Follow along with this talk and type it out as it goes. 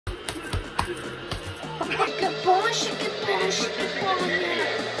shake it, boy, shake it,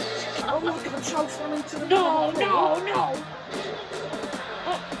 boy. I'm not gonna transfer me to the No.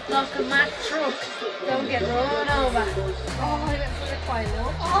 Like a Mack truck. Don't get run over. Oh, I went for the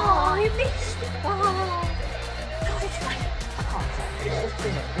final. Oh, I missed it. Oh. God, it's fine. I can't say it. It's too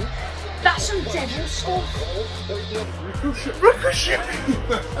heavy. That's some devil stuff. Ricochet!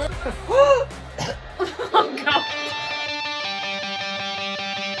 Oh, God.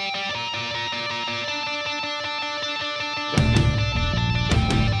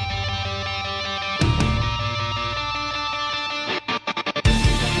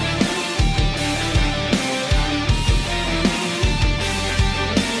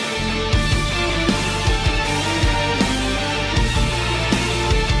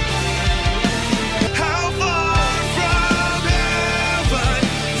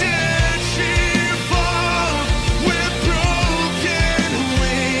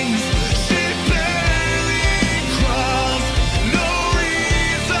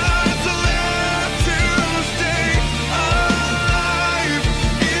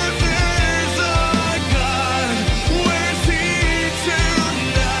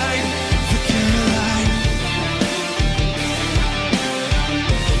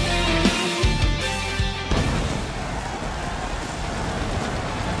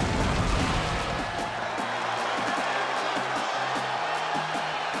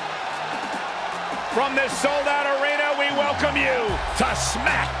 From this sold-out arena, we welcome you to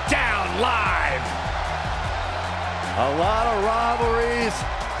SmackDown Live. A lot of rivalries,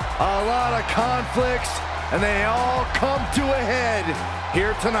 a lot of conflicts, and they all come to a head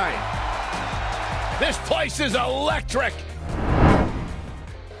here tonight. This place is electric.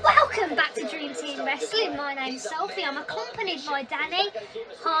 Welcome back to Dream Team Wrestling. My name's Sophie. I'm accompanied by Danny,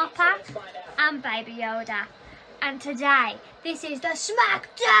 Harper, and Baby Yoda. And today, this is the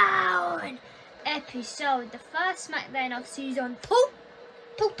SmackDown episode, the first SmackDown of season 2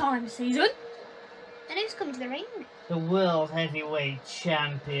 season. And who's coming to the ring? The World Heavyweight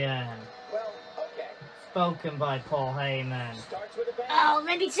Champion. Spoken by Paul Heyman. Oh,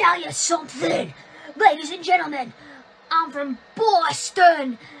 let me tell you something, ladies and gentlemen. I'm from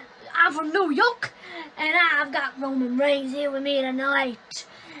Boston. I'm from New York, and I've got Roman Reigns here with me tonight.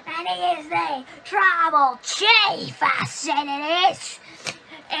 And he is the Tribal Chief. I said it is.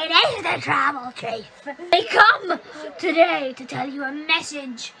 It is the Tribal Chief. They come today to tell you a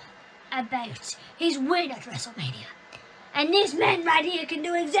message about his win at WrestleMania. And this man right here can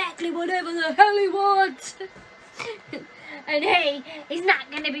do exactly whatever the hell he wants. And he's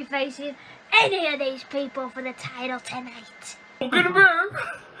not going to be facing any of these people for the title tonight.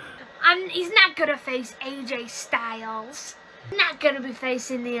 And he's not going to face AJ Styles. Not going to be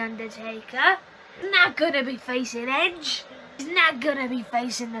facing The Undertaker. Not going to be facing Edge. He's not going to be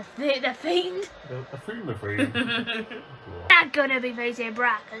facing the Fiend. The Fiend. Not going to be facing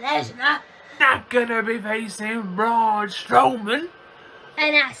Brock Lesnar. Not gonna be facing Braun Strowman.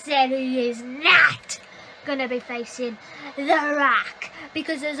 And I said he is not going to be facing The Rock.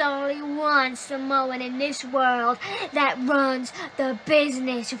 Because there's only one Samoan in this world that runs the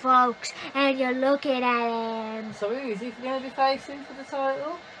business, folks. And you're looking at him. So who is he going to be facing for the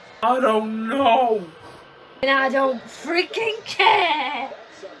title? I don't know. And I don't freaking care.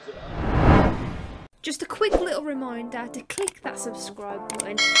 Just a quick little reminder to click that subscribe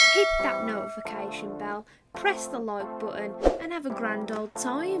button, hit that notification bell, press the like button, and have a grand old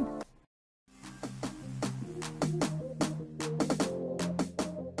time.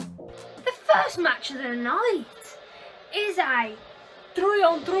 The first match of the night is a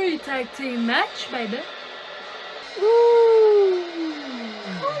 3-on-3 tag team match, baby. Ooh.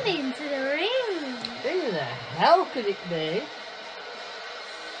 Come into the ring. Who the hell could it be?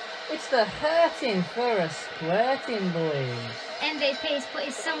 It's the Hurting for a Squirting boys. MVP's put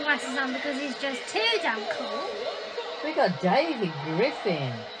his sunglasses on because he's just too damn cool. We got David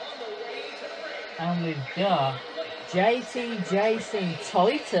Griffin. And we've got JT Jason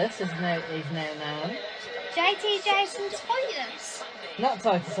Titus, as he's now known. JT Jason Titus. Not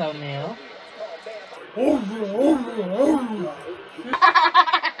Titus O'Neil. Hi,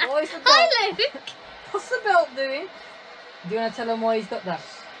 Luke. What's the belt doing? Do you want to tell him why he's got that?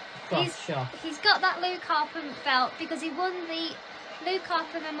 He's got that Luke Harper belt because he won the Luke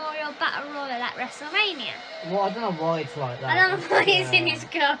Harper Memorial Battle Royal at WrestleMania. Well, I don't know why it's like that. I don't know why it's in his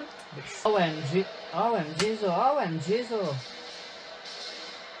coat. OMG, OMGizzle.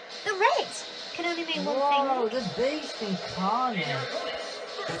 The red can only mean one Whoa, thing. the beast incarnate.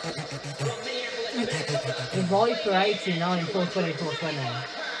 The Viper 89, 420, 420.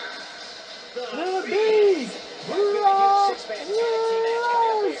 The beast!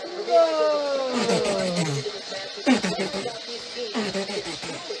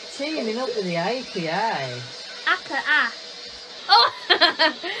 for the APA. APA. Oh!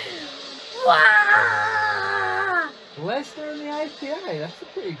 Wow! Lesnar and the APA, that's a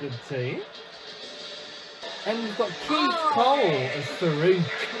pretty good team. And we've got Keith Cole as Farouk.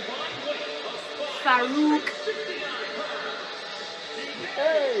 Farouk.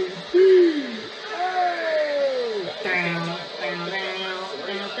 Hey!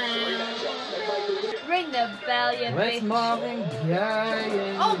 Ring the bell, you Let's bitch. Marvin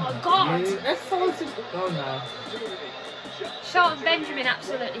Gaye. Oh my God. Let's follow to... Oh no. Shelton Benjamin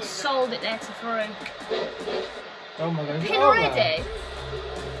absolutely sold it there to Farouk. Oh my God. Pin already?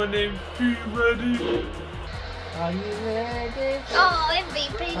 My name's P. Ready. Are you ready? Oh,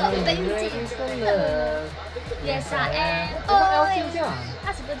 MVP got Are you ready booted. for love? Yes, I am. Is that Elton John?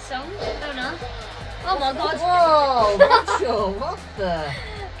 That's a good song. Oh no. Oh my God. Whoa, Mitchell, what the?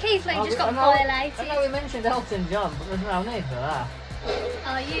 Keith Lee just got I violated. know we mentioned Elton John, but there's no need for that.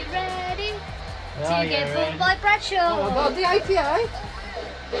 Are you ready Are to you get ready? bumped by Bradshaw? Oh my God, the APA!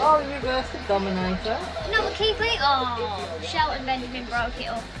 Oh, we reversed the Dominator. No, but Keith Lee. Oh, Shelton Benjamin broke it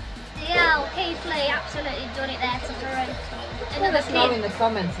up. Yeah, Keith Lee absolutely done it there to Farouk. Let Another us know in pin. the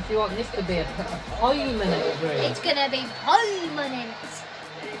comments if you want this to be a permanent group. It's gonna be permanent.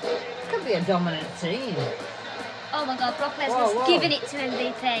 It could be a dominant team. Oh my God, Brock Whoa, Lesnar's whoa. giving it to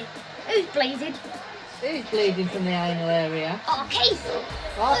MVP. Who's bleeding? Who's bleeding from the anal area? Oh, Keith.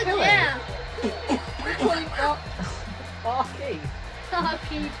 Oh, Good Kelly. now. Oh, Keith. Oh,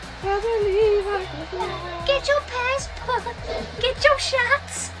 Keith. I believe I can fly. Get your passport. Get your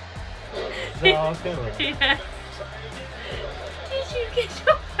shots. Oh, Kelly. Yeah. Did you get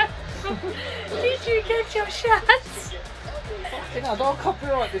your passport? Did you get your shots? You know, don't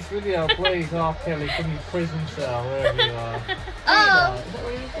copyright this video, please. Oh, Kelly, from your prison cell, wherever you are. Oh. Is that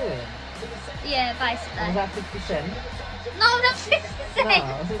what you're doing? Yeah, Or was basically. that 50 Cent? No, that's 50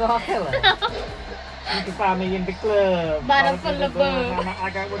 No, this is R. Kelly. You can find me in the club. Bottle full of booze. I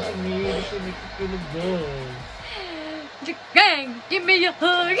got what you need if you make you feel good. Gang, give me a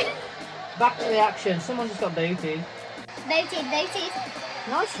hug. Back to the action. Someone just got booted. Voted.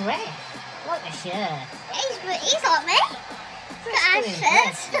 Nice ref. Like the shirt. He's like me. Look at our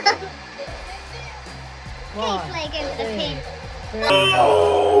shirt. Keith Lee goes with the pin.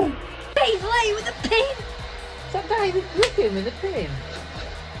 No! Keith Lee with the pin. Is that David Griffin with a pin?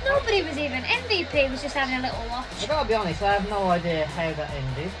 Nobody was even. MVP was just having a little I watch. gotta be honest, I have no idea how that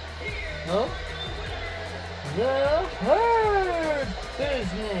ended. Oh. The Hurt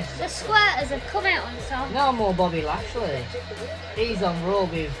Business. The Squirters have come out on top. No more Bobby Lashley. He's on Raw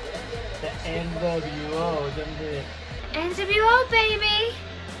with the NWO, don't do it. NWO, baby.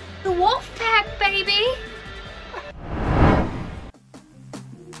 The Wolf Pack, baby.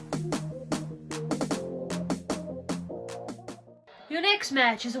 Your next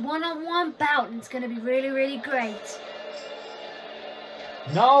match is a one-on-one bout and it's going to be really, really great.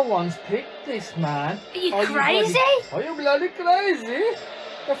 No one's picked this man. Are you crazy? Are you bloody crazy?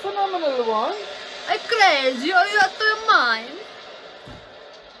 A phenomenal one. Are you crazy? Are you out of your mind?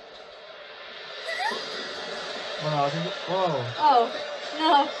 Whoa. Oh,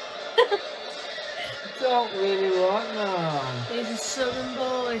 no. Don't really want none. He's a southern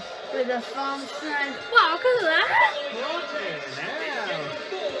boy with a farm strength. Wow, look at that.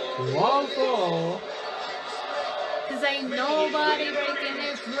 One fall. Cause ain't nobody breaking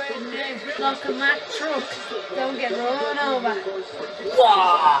this redneck like a Mack truck. Don't get run over.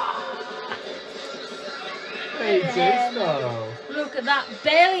 Hey, J-Star. Look at that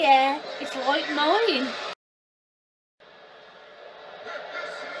belly air. It's like mine.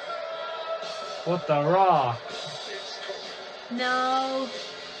 What the Rock? No.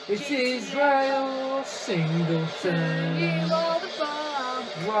 It's Israel Singleton. You are the bomb.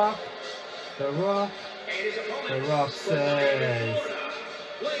 Rock. The Rock. The Rock says.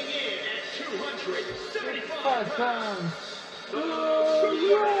 5 pounds.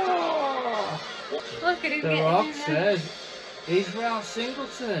 Look at him The getting Rock in there. says. Israel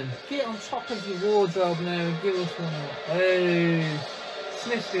Singleton. Get on top of your wardrobe now and give us one. Hey.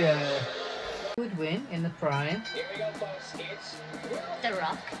 Sniff the air. Would win in the prime. The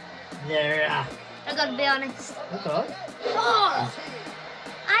Rock. The Rock. I gotta be honest. Okay. Oh!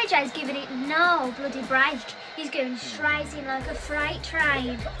 AJ's giving it no bloody break. He's going straight in like a freight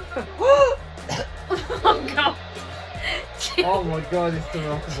train. Oh god. Oh my god, it's the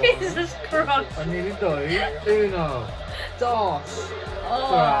Rock. Jesus Christ. I nearly died. Uno. Dos.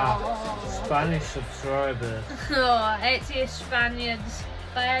 Oh. Spanish subscribers. Oh, it's you Spaniards.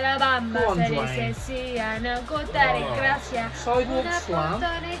 Para la bamba Go on, se Dwayne. dice sí, no gota de gracia. Sidewalk Una slam.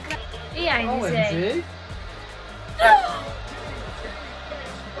 punta de He ain't, is he? OMG.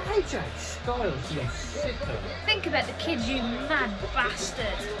 AJ Styles, you sicko. Think about the kids, you mad bastard.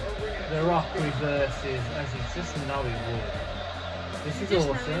 The Rock reverses, as you just know he would. This is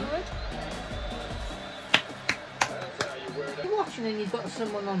awesome. If you're watching and you've got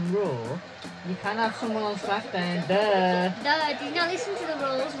someone on Raw, you can have someone on SmackDown. Duh. No, do not listen to the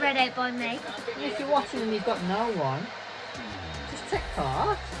rules read out by me. And if you're watching and you've got no one, just take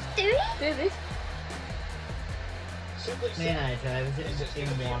part. Do we? Do this. Me and AJ was in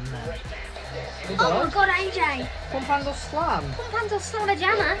one now. Oh my god, AJ! Pump handle slam. Pump handle slam a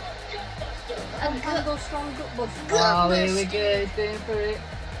jammer. Pump handle slam gut bust. Gut Oh, here we bust. go, he's going for it.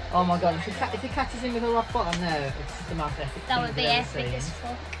 Oh my god, if he catches him with a rock bottom now, it's just the most epic That thing would be I've ever epic seen. as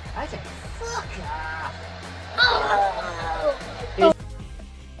fuck. AJ, fuck Oh!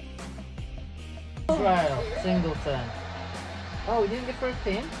 Israel, singleton. Oh, we didn't get for a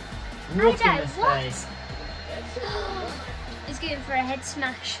pin? Rookie AJ, what? mistake. He's going for a head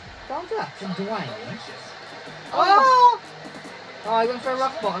smash. Don't do that to Dwayne. Oh! Oh, he went for a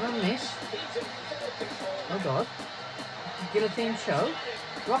rock bottom and missed. Oh god. Guillotine choke.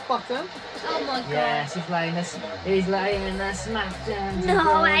 Rock bottom. Oh my god. Yes, he's laying a SmackDown.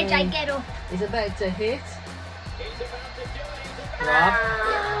 No, AJ, get up. He's about to hit. Rob.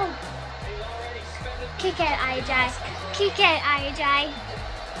 Oh. Kick out, AJ. Kick out, AJ.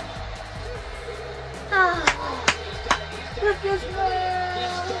 Oh.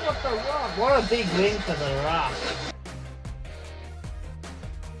 What the Rock? What a big win for the Rock.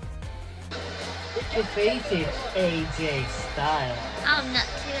 Defeated AJ Styles. I'm not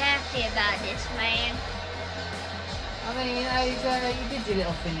too happy about this, man. I mean, AJ, you did your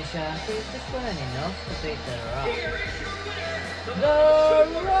little finisher. It just weren't enough to beat the Rock.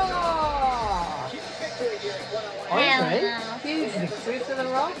 The Rock! Honestly, no. huge victory for the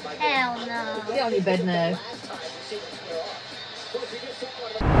Rock. Hell no. Get on your bed now.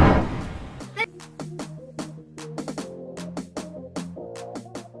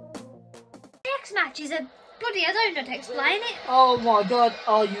 Next match is a bloody, I don't know how to explain it. Oh my god,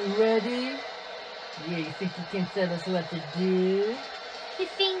 are you ready? Yeah, you think you can tell us what to do? You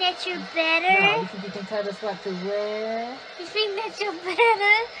think that you're No, better? you think you can tell us what to wear? You think that you're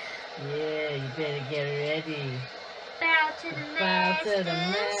better? Yeah, you better get ready. Bow to the Bow to the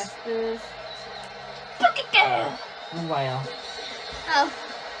masters. masters. Look at that! We're way off. Oh.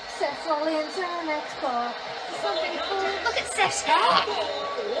 Seth Rollins and X-Pac. Something cool. Look at Seth's hair!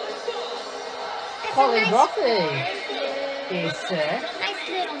 That's Colin a nice, Ruffy is Seth. nice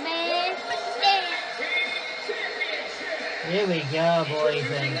little man. Yeah. Here we go, boys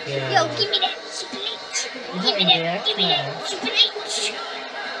and girls. Yo, give me that split. He's Give me not in that, the give me X that split.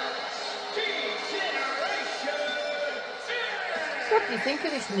 What do you think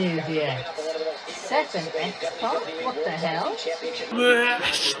of this new DX? Seth and X-Pac? What the hell?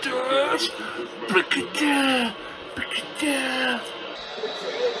 Masters! Break it down! Break it down!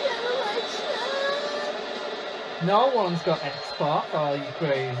 No one's got X-Pac, are you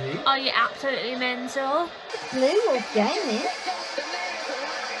crazy? Are you absolutely mental? Blue Wolf Gaming.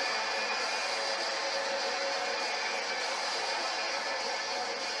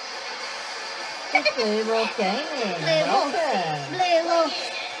 Blue Wolf Gaming. Blue Wolf. Welcome. Blue Wolf.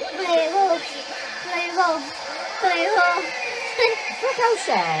 Blue Wolf. Blue Wolf. Blue Wolf.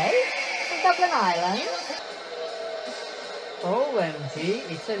 Ricochet from Dublin Island. OMG,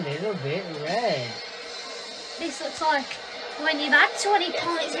 it's a little bit red. This looks like when you've had 20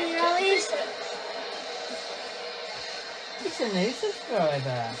 pints in your eyes. It's a new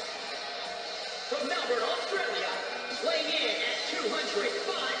subscriber. From Melbourne, Australia, weighing in at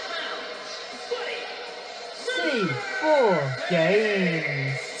 205 pounds, C4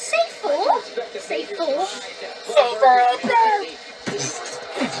 Games. C4? C4?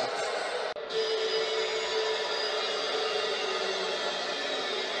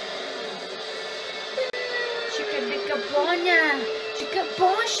 Chicken-bicka-bonya.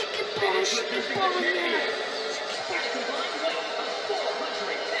 Chicken-bon, chicken-bon, chicken-bonya.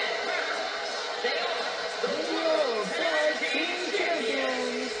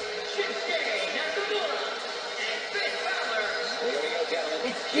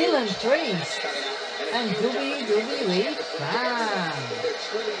 It's Dylan Priest and WWE fan.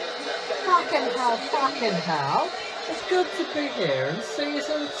 Fucking hell. It's good to be here in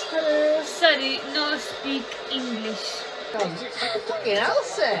season 2. Sorry, no speak English. Fucking hell,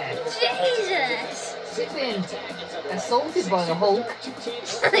 Seth. Jesus! He's been assaulted by the Hulk.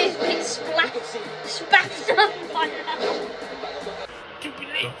 He's been spaffed up by that.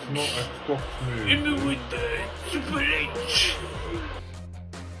 That's not Xbox move. In the window, Super H!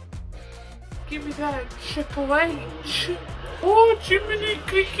 Give me that Triple H. Oh, Jiminy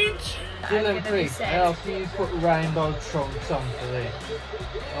Cricket. Dylan Priest, how can you put rainbow trunks on for this?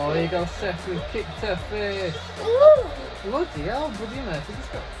 Oh, here you go, Seth with kick to face. Ooh! Bloody hell, Buddy Murphy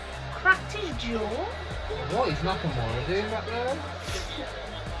just got... Cracked his jaw. What is Nakamura doing back there?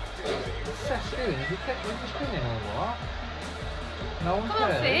 What's Seth doing? Is he pinning or what? No one Come on,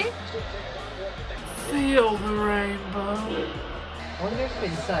 cares. Finn. Feel the rainbow. I wonder if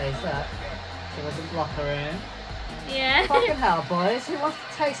Finn says that. So there's a locker room. Yeah. Fucking hell, boys. Who wants to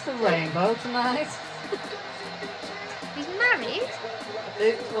taste the rainbow tonight? He's married.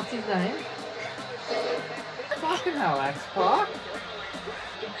 What's his name? Fucking hell, X-Pac.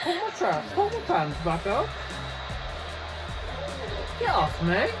 Pull my pants back up. Get off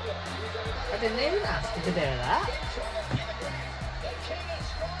me. I didn't even ask you to do that.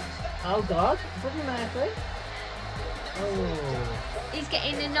 Oh God, Buddy Murphy. Oh. He's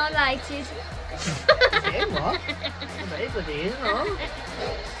getting annihilated. Getting what? I bet he bloody is, no?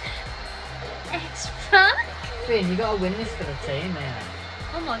 X-Pac? Finn, you gotta win this for the team, man.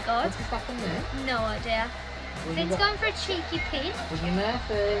 Oh my God. What's happened there? No idea. Finn's going for a cheeky pin. Buddy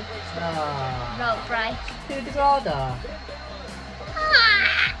Murphy. Ah. Rope break. To the border.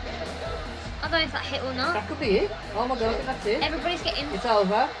 Ah! I don't know if that hit or not. That could be it. Oh my God, I think that's it. Everybody's getting... It's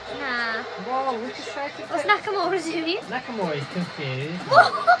over. Nah. Whoa, Ricochet could What's take... Nakamura doing? Nakamura is confused.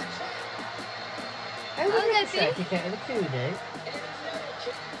 Oh, How did Ricochet Finn. kick out of the QD?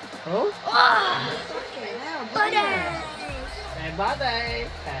 Oh? Oh, Fucking hell, buddy! Hey, buddy!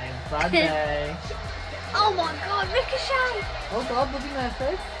 Hey, buddy! Oh my God, Ricochet! Oh God, Buddy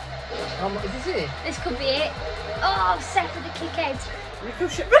Murphy! Is this it? This could be it. Oh, Seth with the kick out.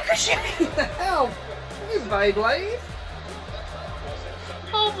 Ricochet! Ricochet! What the hell? You Beyblade?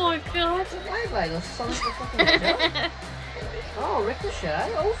 Oh my God. It's a Beyblade or something the fucking hell. Oh,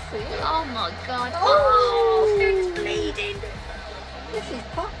 Ricochet! Oh, Finn! Oh my God. Oh, Finn's bleeding. This is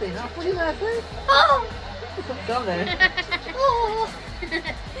popping up. Buddy Murphy! Oh! Go there. Oh!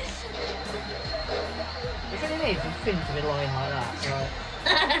 If it needs a Finn to be lying like that, right?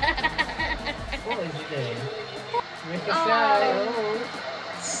 What is he doing? Ricochet! Oh.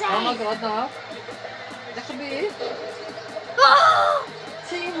 Safe. Oh my God, no! That could be it! Oh!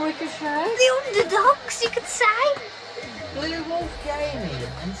 Team Ricochet! The underdogs, you could say. Blue Wolf Gaming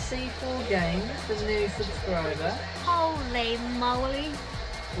and C4 Games, the new subscriber. Holy moly.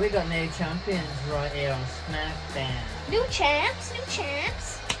 We got new champions right here on SmackDown. New champs, new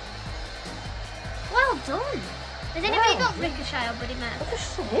champs. Well done. Has anybody got Ricochet or Buddy Murphy? What the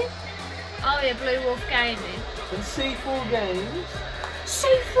shit? Oh yeah, Blue Wolf Gaming. And C4 Games.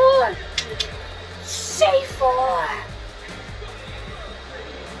 C4! C4!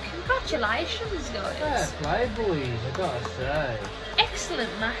 Congratulations, Fair guys. play, boys, I gotta say.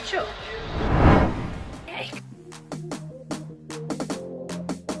 Excellent matchup.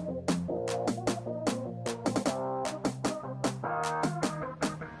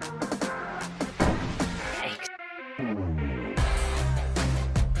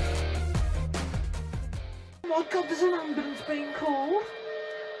 Oh my God, there's an ambulance being called.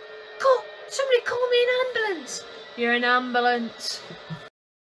 Somebody call me an ambulance. You're an ambulance.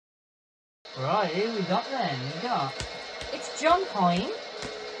 Right, here we got then. We got. It's John Hine.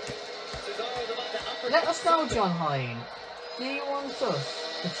 Let us know, John Hine. Do you want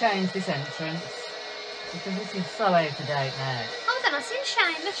us to change this entrance? Because this is so out of date now. Oh, then I've seen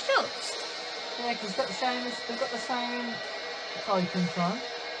Sheamus just. Yeah, because got the Sheamus, they've got the same icons on.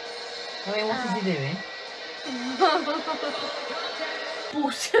 I mean, what is he doing?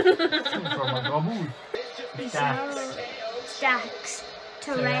 From a gobble. Dax.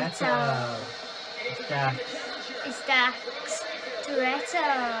 Toretto. Dax. It's Dax. Toretto.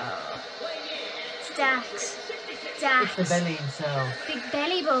 It's Dax. It's the belly himself. Big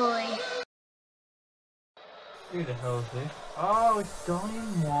belly boy. Who the hell is this? Oh, it's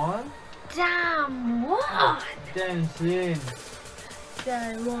Dime One. Damn, what? Dancing.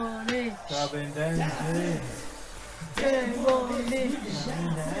 They want it. Robin dancing. They want it.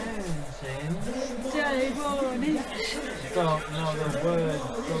 Dancing. They want it. Don't know the words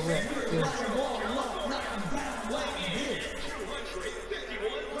correctly.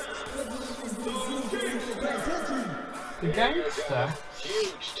 The gangster?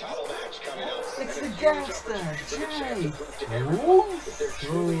 It's the gangster, Jay! Ooh.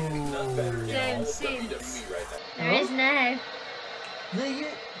 Don't since. There is now. The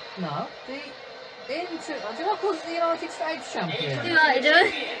do I call it the United States champion? You might do.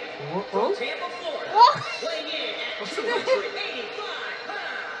 Oh, oh. Tampa, Florida. What? Weighing in at What's he 285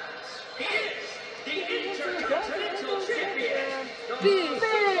 pounds. It's the Intercontinental Champion, the Big.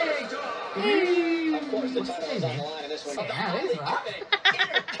 Superstar. Of course, the title is on the line in this one. Yeah, it is that.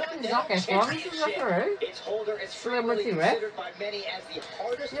 Zac Efron, this is referee. Its holder is Celebrity frequently ref. considered by many as the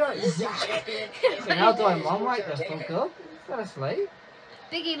hardest You're like Zac. champion. Okay, now do I mom right the fuck up? Fell asleep.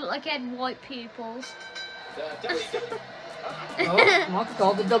 Biggie looked like he had white pupils. Oh, Michael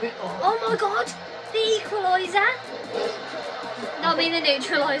called the W. Oh my god, the equaliser. No, I mean the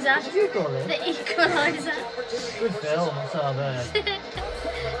neutraliser. What do you call it? The equaliser. Good film, I saw that.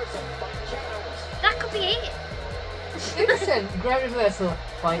 That could be it. Who said great reversal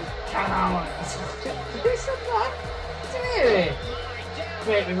by Canowans? Who said that? Do you hear it?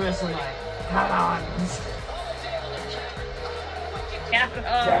 Great reversal by Canowans.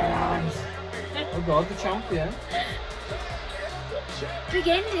 Canowans. Oh god, the champion. Big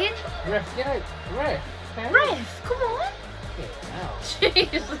ending. Ref, get out. Ref. Okay. Ref, come on. Get out.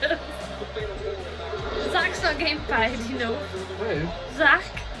 Jesus. Zach's not getting paid, you know. Who? Zach.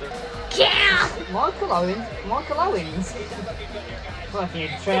 Yeah. Michael Owens. Michael Owens. Fucking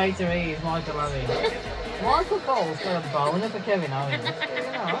traitor he is, Michael Owens. Michael Cole's got a boner for Kevin Owens.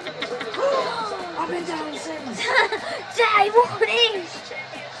 You know. I've been down since. Jay, what is?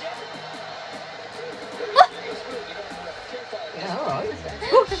 Yeah, alright.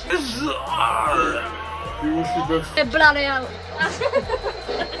 Bloody hell.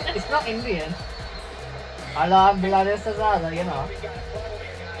 It's not Indian. I love bloody Cesaro, you know.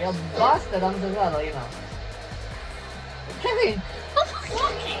 You're bastard on Cesaro, you know. Kevin! Oh my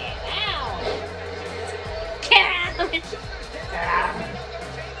god.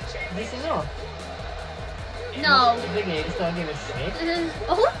 This enough? No. Biggie, just don't give a shit.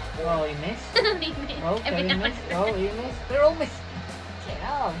 Oh. Oh, he missed. Oh, Kevin missed. Oh, he missed. They're all missed. Get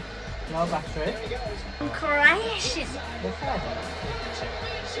out. No battery. I'm crashing. They're fine.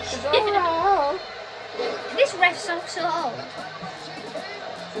 Cesaro! This ref's so slow.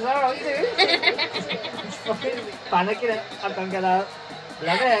 Cesaro, what you doing? He's fucking panicking. I can't get out.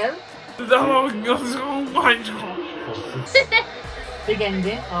 Level. Big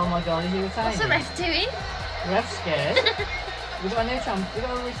ending. Oh my god, is he retaining? What's the ref doing? Ref's scared. We got a new champ. We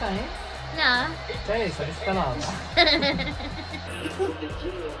got a retain. No. Jeez, I just fell over.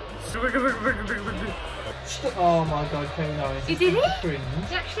 Oh my god, Kevin Owens. You did it? Cringe.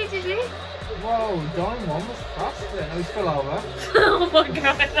 You actually did it? Whoa, Dime 1 was fast then. Oh, he fell over. Oh my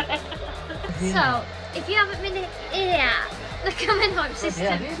god. So, if you haven't been here, the coming home system.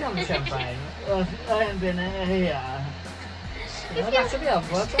 Yeah, I need on the champagne. I haven't been here. If Well, you- that's a bit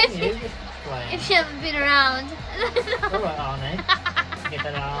of work on you. Just explain. If you haven't been around. Alright, Arnie. Get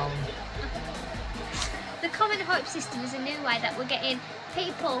around. The common hope system is a new way that we're getting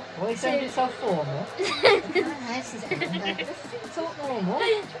people Well, he said it's so formal. Talk normal.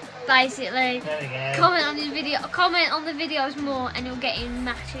 basically There we go. comment on the videos more and you'll get in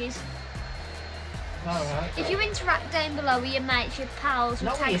matches. Alright. If you interact down below with your mates, your pals, your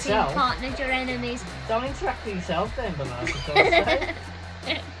Not with tag team yourself. partners, your enemies. Don't interact with yourself down below, for God's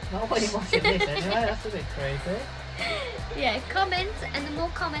sake. Nobody watching this anyway, that's a bit crazy. Yeah, comment, and the more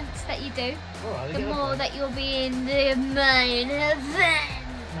comments that you do, Alright, the get up more there. that you'll be in the main event.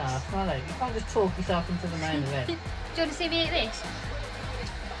 No, it's not like you can't just talk yourself into the main event. Do you want to see me like this?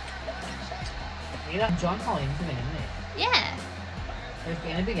 You got John Hollins winning it. Yeah. There's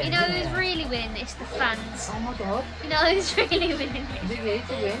been a big You end, know isn't who's there? really winning this? The fans. Oh my god. You know who's really winning Is this? it you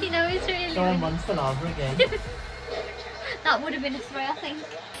to win? You know who's really Dime winning? 1's fell over again. That would have been a 3, I think.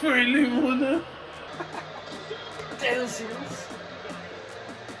 Really wanna. Deuces.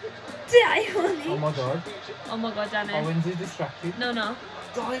 Diamond. Oh my god. Oh my god, Danny. Owens is distracted. No, no.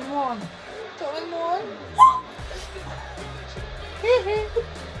 Dime 1. Dime 1.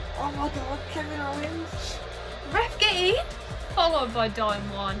 Oh my god, Kevin Owens. Ref get in. Followed by Dime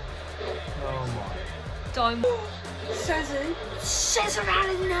 1. Oh my. Dime. Sassy. Cesar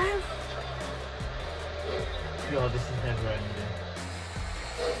Allen now. God, this is never ending.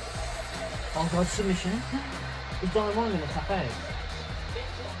 Oh god, submission. Is Dime 1 going to tap out?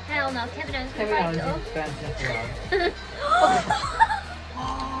 Hell no, Kevin Owens Kevin gonna Owens break it is bouncing off the road.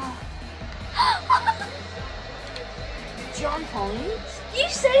 John Hollins? You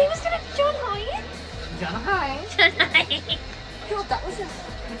said he was gonna be John Hyatt? John Hollins? John Hyatt. God, that was a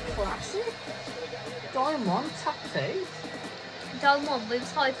classic. Dime 1 tapped out. Dime 1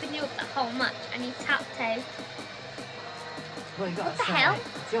 was hyping you up that whole match and he tapped out. Well, you got What to the hell? say,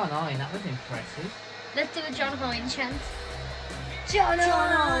 John Hollins, that was impressive. Let's do a John Hyatt chant. John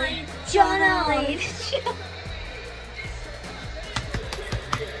Hyatt. John Hyatt.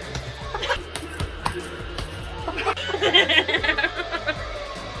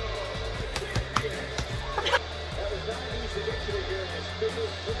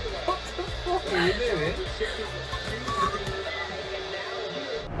 What the fuck are you doing?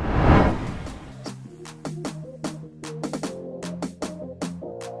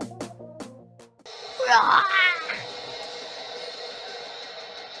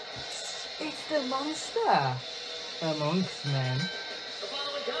 It's the monster amongst men.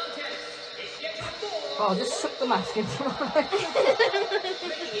 Oh, just suck the mask into my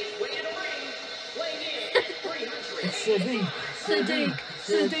It's Sadiq. Sadiq.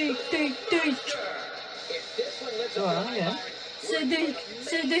 Sadiq. Sadiq. Go on again. Sadiq.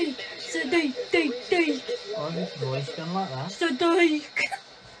 Sadiq. Sadiq. Sadiq. Oh, this voice done like that. Sadiq.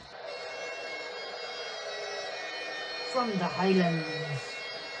 From the Highlands.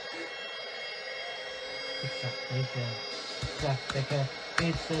 It's Zack Baker. Zack Baker.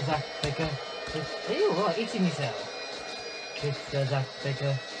 It's the Zack Baker. Ew, what? Eating yourself. It's the Zack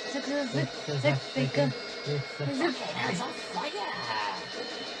Baker. It's the Zack Baker. It's the It's on fire.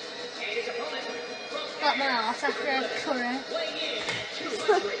 Got my arse after a curry.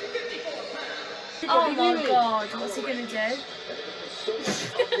 Oh my god, what's he gonna do?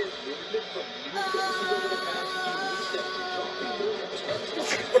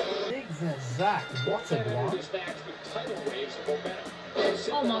 Zach, what a one.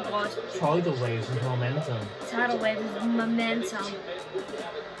 Oh my god. Tidal waves with momentum. Tidal wave with momentum.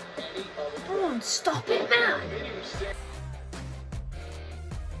 Come on, stop it, man.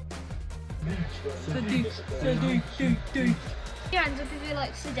 Sadiq. Sadiq. Sadiq. Your hands up if you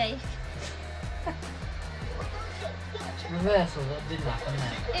like Sadiq. Reversal, that didn't happen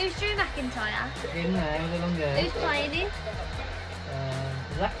there. It was Drew McIntyre. In there, with a long girl. Who's playing him?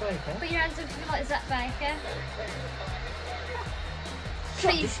 Zack Baker. Put your hands up if you like Zack Baker.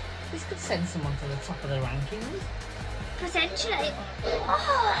 Please. This could send someone to the top of the rankings. Potentially.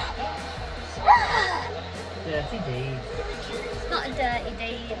 Dirty deeds. It's not a dirty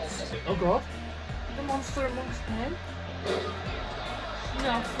deed. Oh god. The monster amongst men.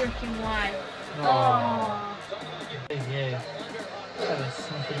 No freaking way. Oh. It's you. Got a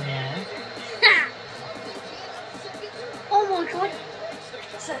sniffing there. Oh my god.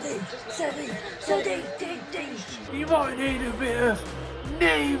 Sadiq. You might need a bit of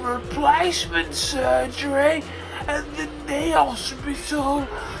knee replacement surgery at the knee hospital.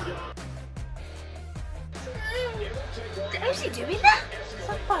 How's he doing that?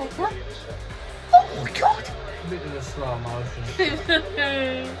 Oh my god. A bit of a slow motion.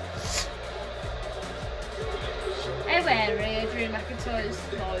 How area Drew McIntyre's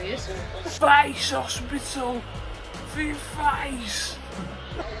lawyers? Face hospital for your face.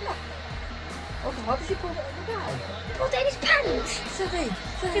 Oh, why did she pull that other guy? Pull down his pants. Sadiq.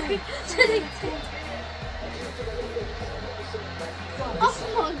 Oh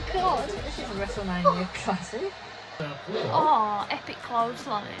my god. This is a WrestleMania classic. Oh, epic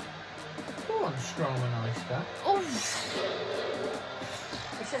clothesline. Go on, strong and nice guy. Oof.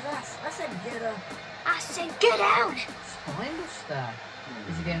 He said, I said get up. I said, get down. Spine buster.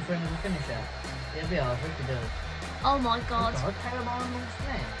 Is he going for another finisher? It'll be over if he does. Oh my god. God, Powerbomb amongst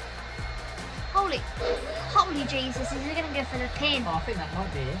men. Holy Jesus, is he going to go for the pin? Oh, I think that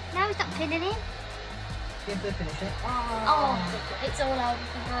might be it. No, he's not pinning him. Going for the finisher. Oh, it's all over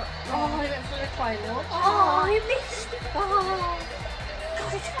for her. Oh, he went for the claymore. Oh, he missed. Oh.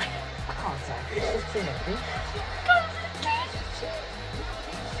 God, it's fine. I can't say. It's just too heavy. Go for the pin.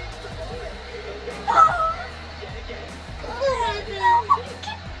 Oh.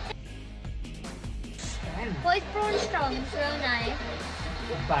 What is Braun Strong's real name?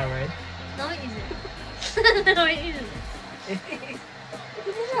 Barry. No, it isn't. No, it isn't.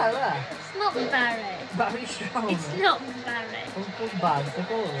 Did you know that? It's not Barry. Barry Strong. It's not Barry. Uncle Baz, they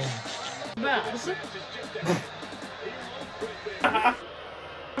call him. Baz.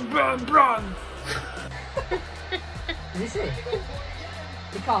 Braun. Did you see?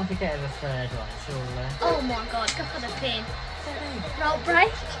 You can't kick out of the third one, surely. Oh my god, go for the pin. Roll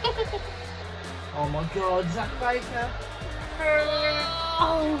break. Oh my god, Zack Baker.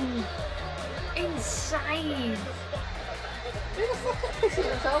 Oh, insane. Who the fuck is pissing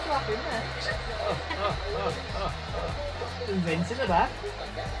himself laughing there? There's Vince in the back.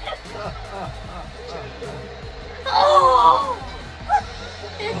 Oh.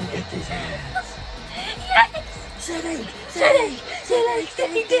 Don't get these hands. Yes. Sadiq.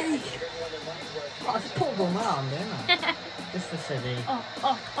 Oh, I just pulled one arm, didn't I? Just for Sadiq.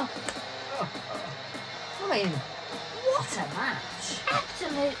 Oh. I mean, what a match.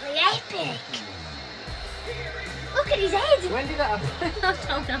 Absolutely epic. Look at his head. When did that happen?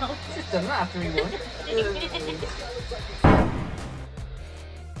 I don't know. Just done that after he won.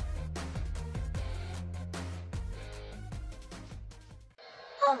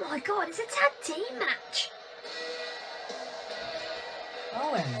 Oh my god, it's a tag team match.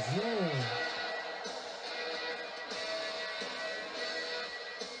 OMG.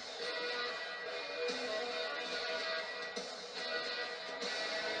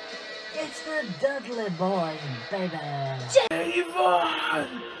 It's the Dudley Boys, baby. Davon!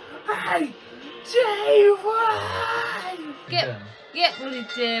 Hey! Davon! Get bloody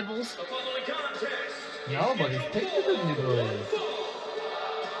tables. Nobody's picked the Dudley Boys.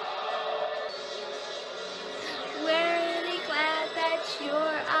 We're really glad that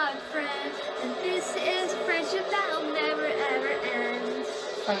you're our friend, and this is friendship that'll never ever end.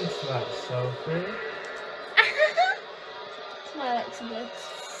 Thanks for that, Sophie. It's my Alexa Bliss.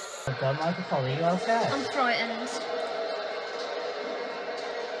 Oh God, Michael Colley, you okay? I'm frightened.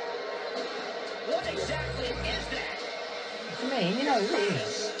 What exactly is that? What do you mean? You know who it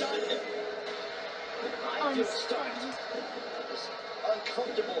is. I'm just stunned. This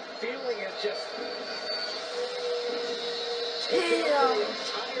uncomfortable feeling is just... Heel.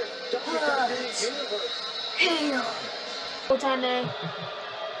 entire WWE universe. Heel. Oh, Danny.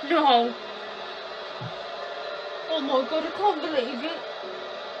 No. Oh my god, I can't believe it.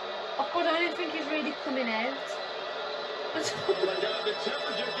 Oh god, I don't think he's really coming out.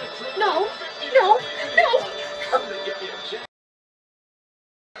 No, no, no.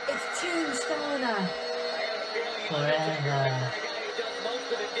 It's Tombstoner. Forever.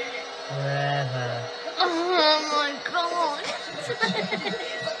 Forever. Oh my god.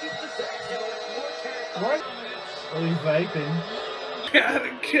 What? Oh, he's vaping. Got a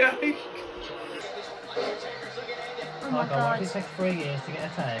cake. Oh Oh my God, what god. if it takes 3 years to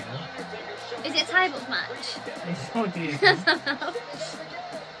get a table? Is it a tables match? It's so deep.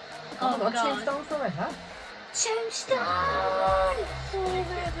 Oh God, god. Tombstone forever. Tombstone.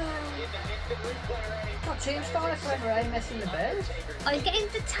 Forever. Got Tombstone forever, eh? Messing the bed. Oh, he's getting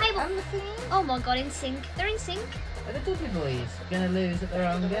the table. And the thing. Oh my god, in sync. They're in sync. Are the Dudley Boys gonna lose at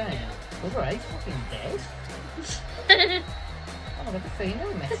their own game? Well, great, fucking dead. Oh my God, the Fiend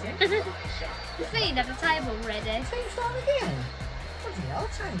are messing. The Fiend at the table ready. Tombstone again. Bloody hell,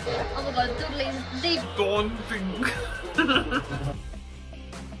 thank you. Oh my god, Dudley's deep. Daunting.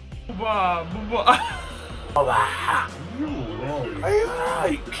 Baba. Are you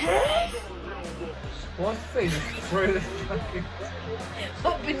right, kid? One thing through the fucking...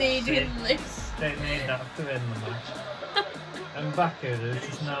 What we need in this? They need that to end the match. And Baku, there's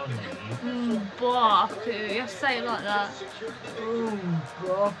just no need. Baku, you have to say it like that.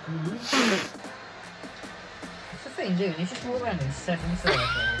 Baku. What's the thing doing? He's just walking around in 7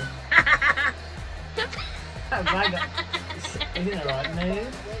 circles. That guy got... He's in the right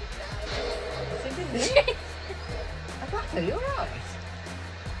mood. What's he doing? Baku, you alright?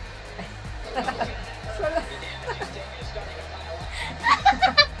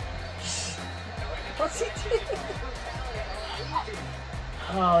 What's he doing?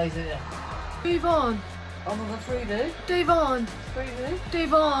 Oh, he's a... Devon! Oh my God, 3D? Devon! 3D?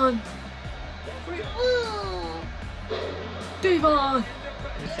 Devon! Devon!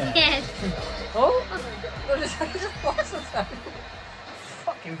 Yes! Oh! I just lost the time.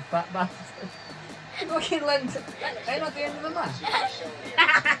 Fucking fat bastard. Fucking length. Ain't at the end of the match.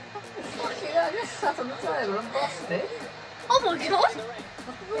 Fucking I just sat on the table and bossed it. Oh my god!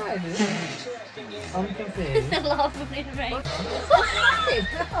 Right, I'm confused. The laughing in the rain. Fucking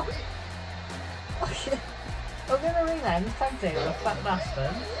hell. Okay. I'm gonna rename this tag team a fat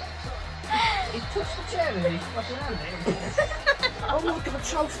bastard. He touched the chair with his fucking hand. Oh my God,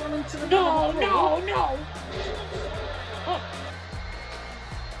 choke them into the No, no, no!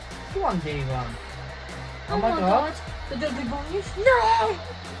 Go on, D1. Oh my god. The Dudley Boys. No!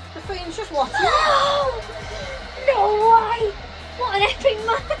 The Fiend's just watching. No! No way! What an epic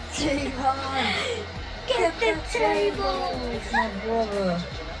match! D1. Get the table! It's my brother.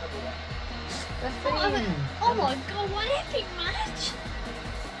 The Fiend. Oh my god, what an epic match!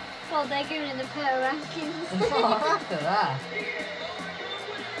 Well, they're giving it the power rankings. Oh, after that.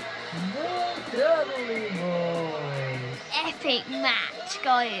 The Dudley Boys. Epic match,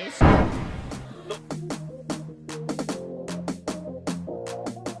 guys.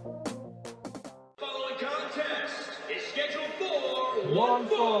 Following contest is scheduled for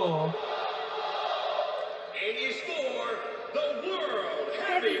 1-4. It is for the World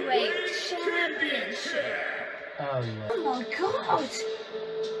Heavyweight Championship. Oh yeah. Oh my god!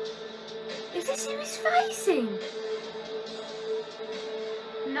 Is this who he's facing?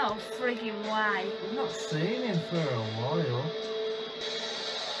 No friggin' way. I've not seen him for a while.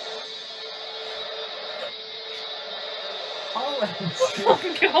 Oh Oh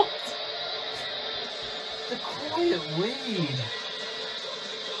god! the quiet weed.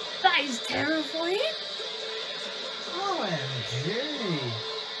 That is terrifying. OMG.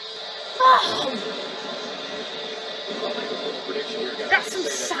 Oh. That's some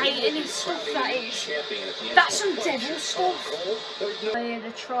Satanist stuff, that is. That's some devil stuff. I hear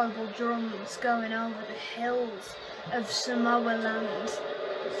the tribal drums going over the hills of Samoa land.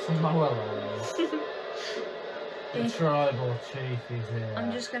 Samoa land. The tribal chief is here.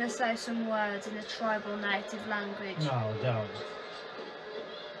 I'm just going to say some words in a tribal native language. No, don't.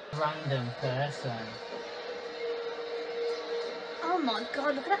 Random person. Oh my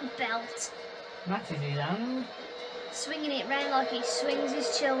god, look at that belt. Matches his hand. Swinging it round like he swings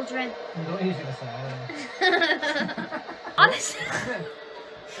his children. What are you going to say? Honestly.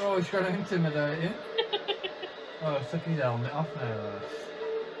 Oh, he's trying to intimidate you. Oh, he took his helmet off now though.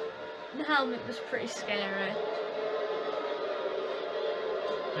 The helmet was pretty scary.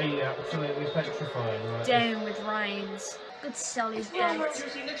 Are you absolutely petrified, right? Down with Reigns. Good solid Now belt.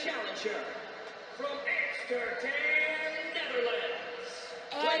 introducing the challenger from Amsterdam, Netherlands.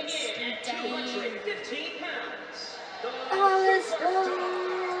 Weighing in at 215 pounds. Alistair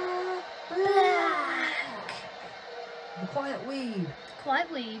Black. The quiet weed. Quite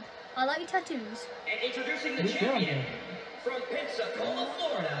weeb. I like your tattoos. And introducing the Good champion job, from Pensacola,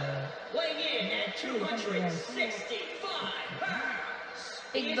 Florida. Weighing in at 265 pounds.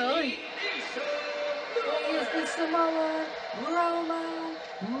 Big boy. Here's the Samoan Roman.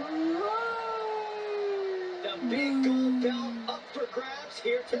 The big gold belt up for grabs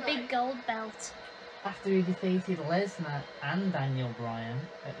here The tonight. big gold belt. After he defeated Lesnar and Daniel Bryan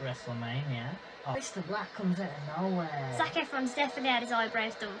at WrestleMania, Mr. Black comes out of nowhere. Zac Efron's definitely had his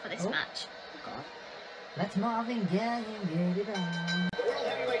eyebrows done for this match. God. Let's Marvin Gaye and get it on. The World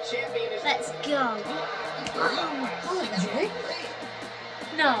Heavyweight Champion is Let's go. OMG.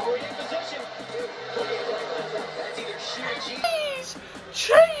 No. in position. That's either sheer genius.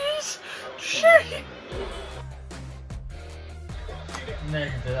 Cheese! Cheese!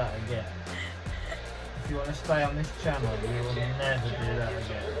 Never do that again. If you want to stay on this channel, you will never do that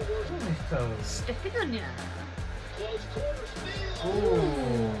again. On his toes. Stepping on ya.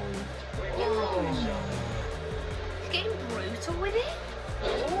 Ooh. He's getting brutal with it.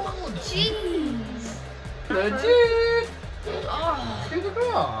 Oh, jeez. Legit! Oh, Coup de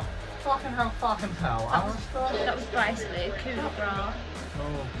grace! Fucking hell, fucking hell. that was basically a coup de grace.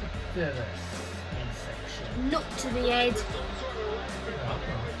 Oh, do this. Inception. Nut to the head.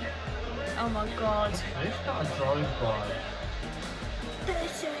 Oh my god. It's got a drive-by.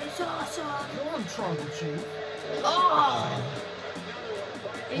 This is awesome. Go on, Tribal Chief. Oh!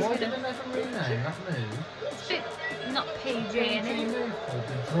 He's Why did gonna. they never rename that move? It's a bit not PG, It's a innit? move called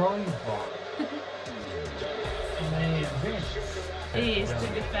the drive-by. Vince. He is, to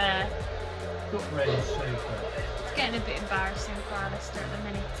be fair. Gut Red Super. It's getting a bit embarrassing for Alistair at the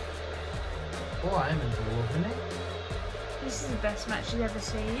minute. Oh, I'm loving it. This is the best match he's ever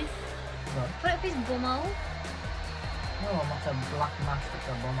seen. No, Put up his bumhole. I'm not a black master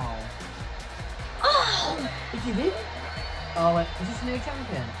for bumhole. Oh! Did you did? Oh, wait, is this a new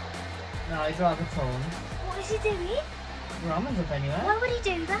champion? No, he's rather torn. What is he doing? Roman's up anyway. Why would he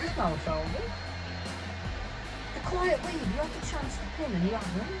do that? There's no shoulder. The quiet lead, you had the chance to pin and you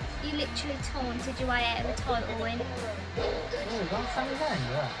haven't. You literally taunted your way out of a title win. Oh, don't Sami Zayn do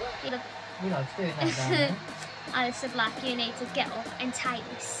that. You You know, it's doing that down there. Alistair Black, you need to get up and take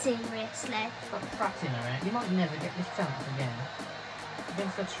this seriously. Stop prattling around. You might never get this chance again.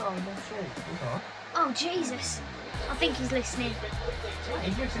 Against the tribal chief. What? Oh, Jesus. I think he's listening. Wait,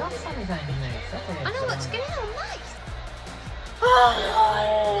 he's ripping off Sami Zayn's moves. That's I know what's going on, mate.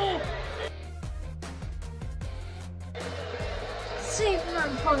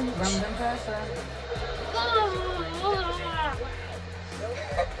 Superman punch. Random person. Are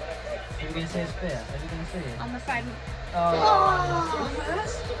you going to see a spear? Are you going to see it? I'm afraid. Oh,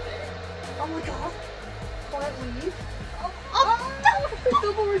 reverse? Oh my god. Quiet weave. Oh, no!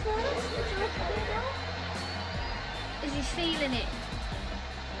 Double reverse. Is he feeling it?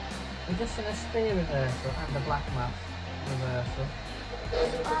 We're just in a spear reversal and a black mask reversal.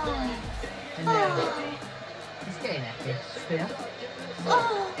 Oh. And now, it's getting epic. Spear.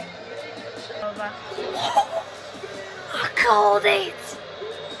 Oh. Over. I called it!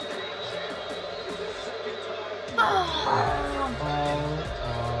 Oh.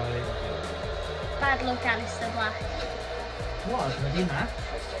 Bad luck, Alistair Black. What a bloody match.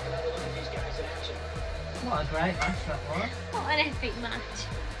 What a great match that was. What an epic match.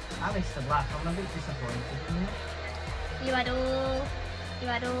 Alistair Black, I'm a bit disappointed in you. You had all.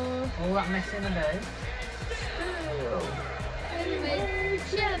 All that messing about. Heavyweight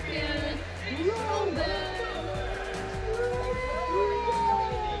champion,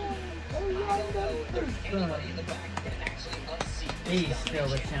 But he's still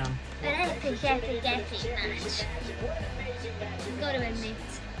the champ. An epic match. You've got to admit.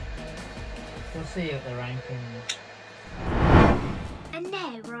 We'll see you at the rankings. And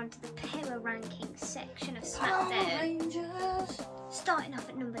now we're on to the power rankings section of SmackDown. Rangers! Starting off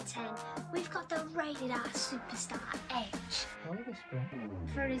at number 10, we've got the rated R superstar Edge Why are you whispering?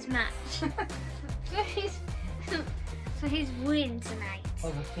 for his match. for his win tonight. Oh,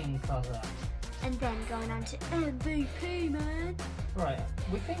 the King Cozza. And then going on to MVP, man. Right,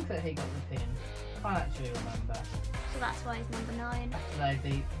 we think that he got the pin. Can't actually remember. So that's why he's number 9. They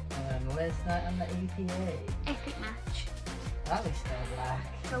beat Lesnar and the EPA. Epic match Alistair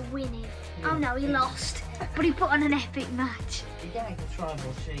Black. for winning. Yeah. Oh no, he lost. But he put on an epic match. He gave the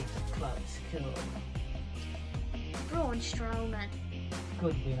tribal chief a close call. Braun Strowman.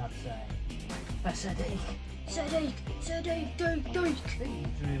 Good win, I'd say. For Sadiq. Sadiq.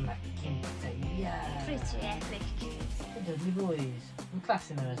 Drew McIntyre. Yeah. Pretty epic. The Dudley Boys. I'm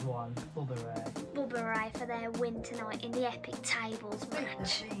classing them as one. Bubba Ray. Bubba Ray for their win tonight in the epic tables The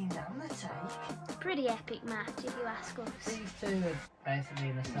match. Fiend and the Take. Pretty epic match if you ask us. These two are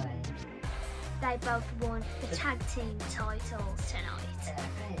basically the same. They both won the tag team titles tonight.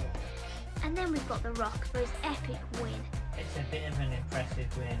 Epic. And then we've got The Rock for his epic win. It's a bit of an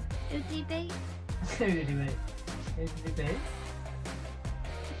impressive win. Who did he beat? Who did he beat? Who did he beat?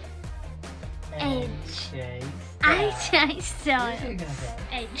 Edge. Styles. AJ Styles. Who's he gonna say?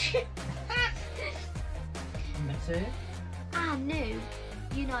 Edge. Number 2, Our new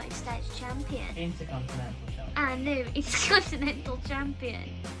United States champion. Intercontinental Champion. Our new Intercontinental champion.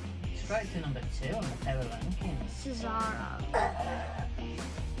 Straight to number 2 on the power rankings. Cesaro.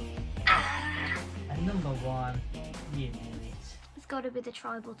 And number 1, you knew it. It's got to be the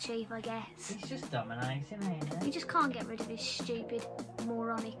tribal chief, I guess. He's just dominating, ain't You he? just can't get rid of his stupid,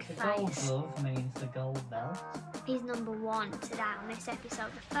 moronic The gold face. glove means the gold belt. He's number 1 today on this episode,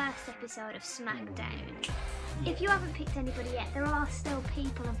 the first episode of SmackDown. If you haven't picked anybody yet, there are still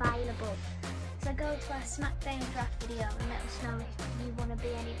people available. So go to our SmackDown draft video and let us know if you want to be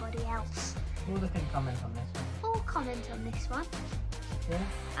anybody else. Or they can comment on this one. Or comment on this one. Yeah?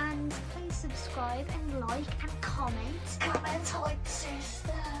 And please subscribe and like and comment. Comment like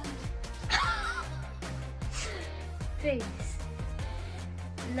sister. Peace.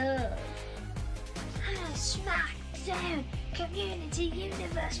 Love. SmackDown Community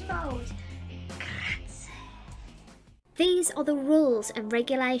Universe Mode. These are the rules and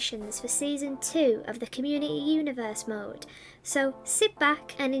regulations for Season 2 of the Community Universe Mode, so sit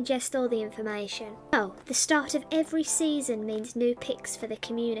back and ingest all the information. So, the start of every season means new picks for the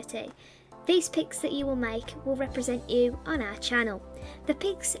community. These picks that you will make will represent you on our channel. The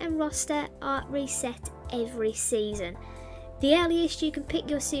picks and roster are reset every season. The earliest you can pick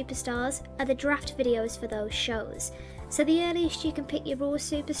your superstars are the draft videos for those shows. So the earliest you can pick your Raw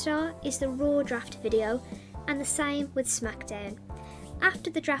superstar is the Raw draft video, and the same with SmackDown. After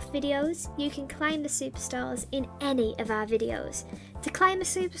the draft videos, you can claim the superstars in any of our videos. To claim a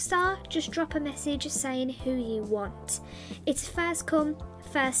superstar, just drop a message saying who you want. It's a first come,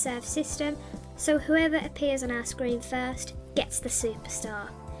 first served system, so whoever appears on our screen first gets the superstar.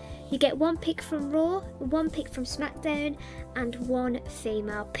 You get 1 pick from Raw, 1 pick from SmackDown, and 1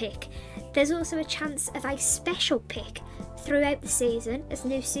 female pick. There's also a chance of a special pick throughout the season as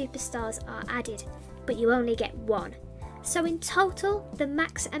new superstars are added, but you only get 1. So in total, the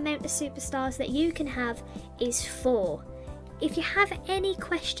max amount of superstars that you can have is 4. If you have any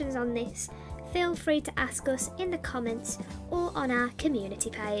questions on this, feel free to ask us in the comments or on our community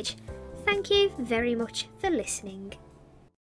page. Thank you very much for listening.